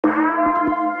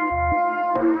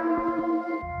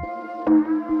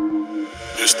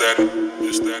Coming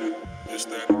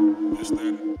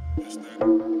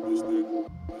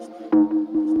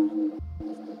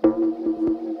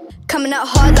out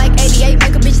hard like 88,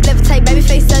 make a bitch levitate.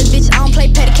 Babyface says, bitch, I don't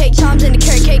play patty cake. Charms in the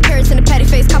carrot cake, carrots in the patty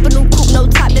face. Cop a new coupe, no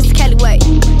top, that's the Cali way.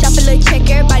 Drop a little check,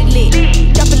 everybody lit.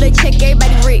 Drop a little check,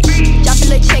 everybody rich. Drop a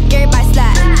little check, everybody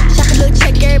slide. Shop a little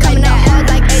check, everybody coming out hard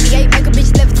like 88, make a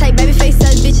bitch levitate. Babyface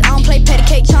says, bitch, I don't play patty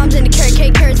cake. Charms in the carrot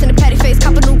cake, carrots in the patty face.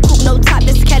 Cop a new coupe, no top,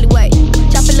 that's the Cali way.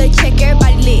 Drop a little check,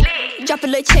 everybody lit. Drop a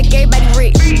little check, everybody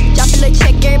rich. Drop a little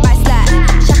check, everybody slide.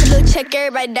 Shop a little check,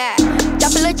 everybody die.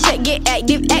 Drop a little check, get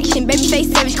active, action.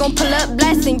 Babyface savage, gon' pull up,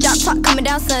 blasting. Drop top coming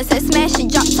down, sunset smashing.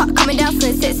 Drop top coming down,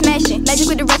 sunset smashing. Magic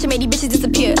with the ratchet, made these bitches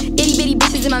disappear. Itty bitty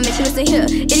bitches in my mission, listen here.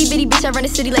 Itty bitty bitch, I run the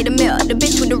city like the mill. The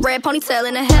bitch with the red ponytail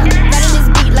in her hair. Riding this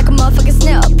beat like a motherfucking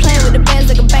snail. Playing with the bands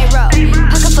like a bankroll.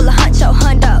 Pocket full of huncho,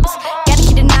 hundos. Gotta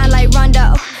keep the 9 like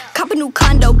Rondo. Cop a new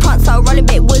condo, pronto. Rolling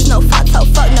back woods, no fronto.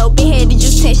 Fuck no, big head, did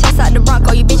you 10 shots out the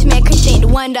Bronco. You bitch mad, cause she ain't the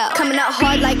one though. Coming out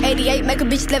hard like 88, make a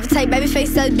bitch levitate. Babyface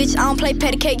says, bitch, I don't play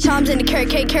patty cake. Charms in the carrot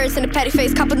cake, carrots in the patty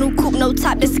face. Cop a new coupe, no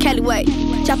top, this is Cali way.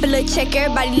 Drop a little check,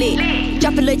 everybody lit.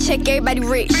 Drop a little check, everybody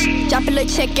rich. Drop a little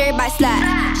check, everybody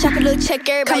slide. Shop a little check,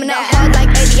 everybody coming out hard like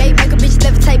 88, make a bitch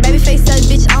levitate. Babyface says,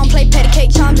 bitch, I don't play patty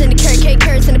cake. Charms in the carrot cake,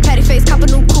 carrots in the patty face. Cop a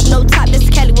new coupe, no top, this is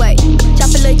Cali way.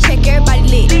 Drop a little check, everybody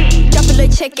lit. Drop a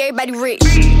little check, everybody rich.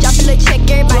 Drop a little check,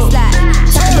 everybody slide.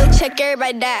 Shop a little check,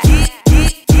 everybody die.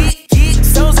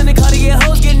 Souls in the car to get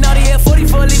hoes, getting naughty at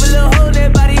 44, leave a little hole in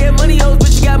that body here. Money hoes,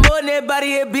 but you got more than that body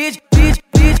here, bitch.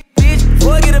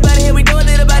 Boy, get up out of here, we throwing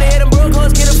it up out of here. Them broke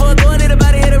hoes, get up for throwing it up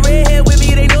out of here. The redhead with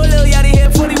me, they know Lil Yachty here.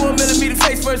 41mm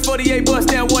face first, 48 bust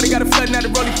down water. Got a flooding out the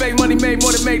rolling face, money made,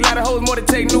 more to make. Lot of hoes, more to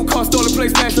take. New car, stolen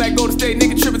place, smash like Golden State.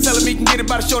 Nigga trippin', tellin' me can get it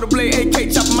by the shoulder blade. AK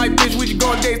chopping my bitch, we just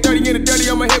going days. 30 in the dirty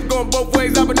on my hip, going both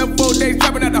ways. I've been up 4 days,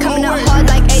 dropping out the whole way. Coming out hard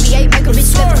like 88, make a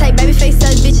bitch levitate. Babyface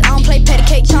says, bitch, I don't play patty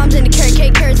cake. Charms in the carrot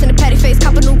cake, carrots in the patty face.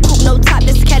 Cop a new coupe, no top,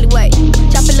 this is Cali way.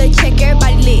 Drop a little check,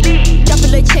 everybody lit. Drop a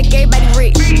little check, everybody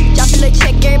rich. Drop a little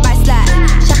check, everybody slide.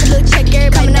 Shop a little check,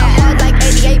 everybody coming out hard like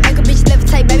 88, make a bitch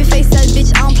levitate. Babyface says,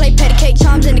 bitch, I don't play patty cake.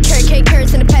 Charms in the carrot cake,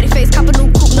 carrots in the patty face. Cop a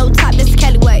new coupe, no top, this is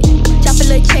Cali way. Drop a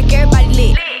little check, everybody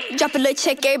lit. Drop a little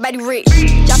check, everybody rich.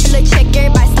 Drop a little check,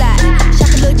 everybody slide. Shop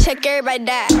a little check, everybody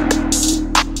die.